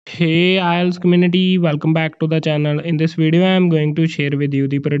Hey Ielts community, welcome back to the channel. In this video, I am going to share with you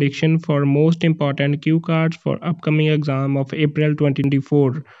the prediction for most important cue cards for upcoming exam of April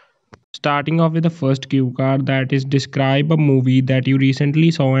 2024. Starting off with the first cue card, that is describe a movie that you recently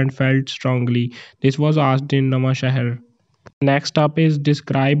saw and felt strongly. This was asked in Nama Shahar. Next up is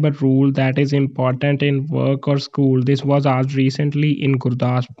describe a rule that is important in work or school. This was asked recently in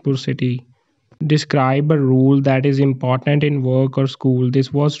Gurdaspur city. Describe a rule that is important in work or school.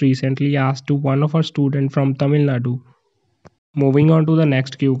 This was recently asked to one of our students from Tamil Nadu. Moving on to the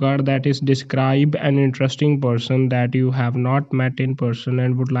next cue card, that is describe an interesting person that you have not met in person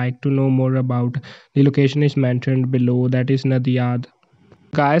and would like to know more about. The location is mentioned below, that is Nadiyad.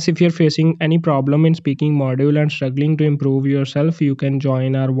 Guys, if you're facing any problem in speaking module and struggling to improve yourself, you can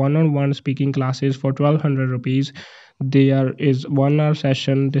join our one-on-one speaking classes for 1200 rupees. There is 1 hour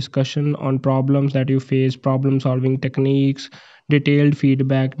session discussion on problems that you face, problem solving techniques, detailed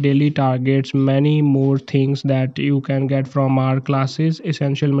feedback, daily targets, many more things that you can get from our classes.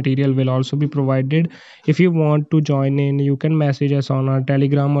 Essential material will also be provided. If you want to join in, you can message us on our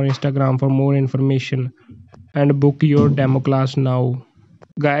Telegram or Instagram for more information and book your demo class now.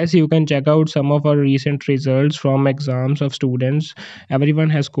 Guys, you can check out some of our recent results from exams of students. Everyone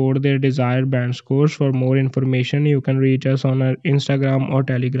has scored their desired band scores. For more information, you can reach us on our Instagram or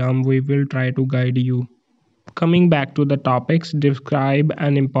Telegram. We will try to guide you. Coming back to the topics, describe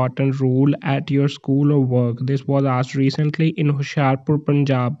an important rule at your school or work. This was asked recently in Hoshiarpur,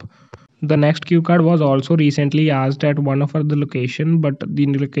 Punjab. The next cue card was also recently asked at one of the location, but the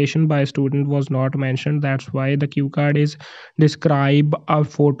location by student was not mentioned. That's why the cue card is describe a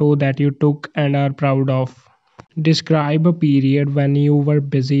photo that you took and are proud of. Describe a period when you were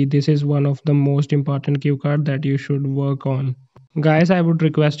busy. This is one of the most important cue card that you should work on. Guys, I would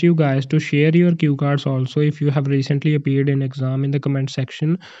request you guys to share your cue cards also if you have recently appeared in exam in the comment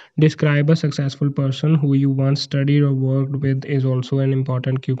section. Describe a successful person who you once studied or worked with is also an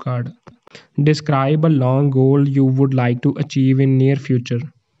important cue card. Describe a long goal you would like to achieve in near future.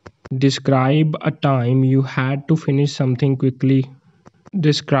 Describe a time you had to finish something quickly.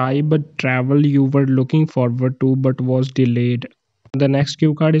 Describe a travel you were looking forward to but was delayed. The next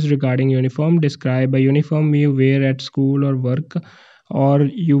cue card is regarding uniform. Describe a uniform you wear at school or work or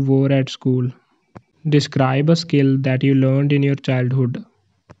you wore at school. Describe a skill that you learned in your childhood.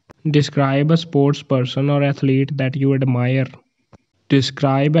 Describe a sports person or athlete that you admire.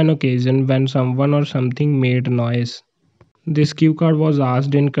 Describe an occasion when someone or something made noise. This cue card was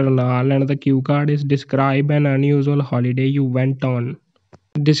asked in Karnal and the cue card is describe an unusual holiday you went on.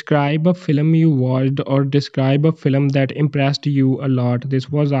 Describe a film you watched or describe a film that impressed you a lot. This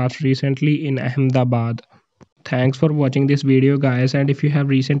was asked recently in Ahmedabad. Thanks for watching this video guys, and if you have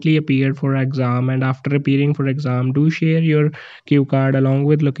recently appeared for exam and after appearing for exam, do share your cue card along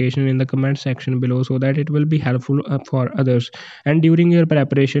with location in the comment section below so that it will be helpful for others. And during your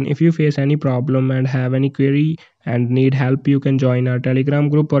preparation, if you face any problem and have any query and need help, you can join our Telegram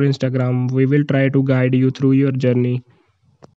group or Instagram. We will try to guide you through your journey.